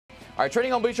All right,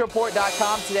 trending on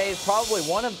BleacherReport.com today is probably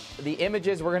one of the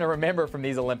images we're going to remember from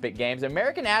these Olympic Games.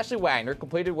 American Ashley Wagner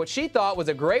completed what she thought was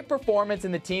a great performance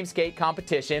in the team skate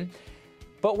competition.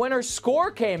 But when her score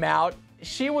came out,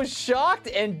 she was shocked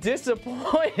and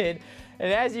disappointed.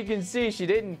 And as you can see, she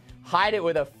didn't hide it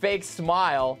with a fake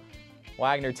smile.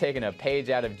 Wagner taking a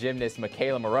page out of gymnast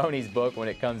Michaela Maroney's book when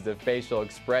it comes to facial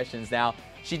expressions. Now,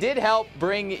 she did help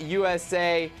bring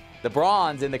USA the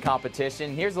bronze in the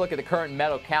competition. Here's a look at the current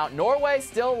medal count. Norway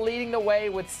still leading the way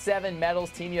with 7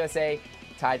 medals. Team USA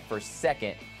tied for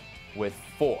second with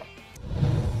 4.